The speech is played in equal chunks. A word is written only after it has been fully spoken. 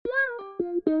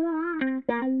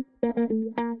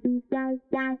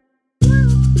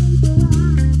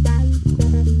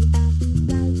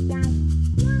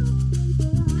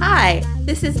Hi,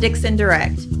 this is Dixon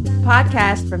Direct, a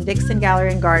podcast from Dixon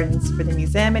Gallery and Gardens for the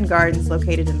museum and gardens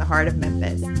located in the heart of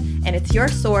Memphis. And it's your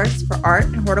source for art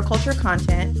and horticulture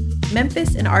content,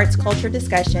 Memphis and arts culture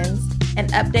discussions, and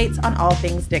updates on all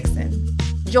things Dixon.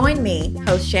 Join me,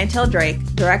 host Chantel Drake,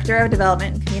 Director of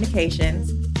Development and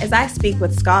Communications, as I speak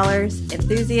with scholars,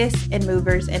 enthusiasts, and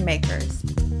movers and makers.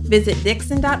 Visit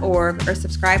Dixon.org or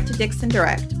subscribe to Dixon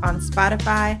Direct on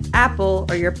Spotify, Apple,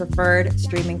 or your preferred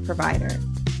streaming provider.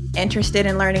 Interested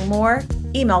in learning more?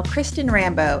 Email Kristen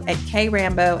Rambo at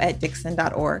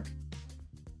krambo@dixon.org.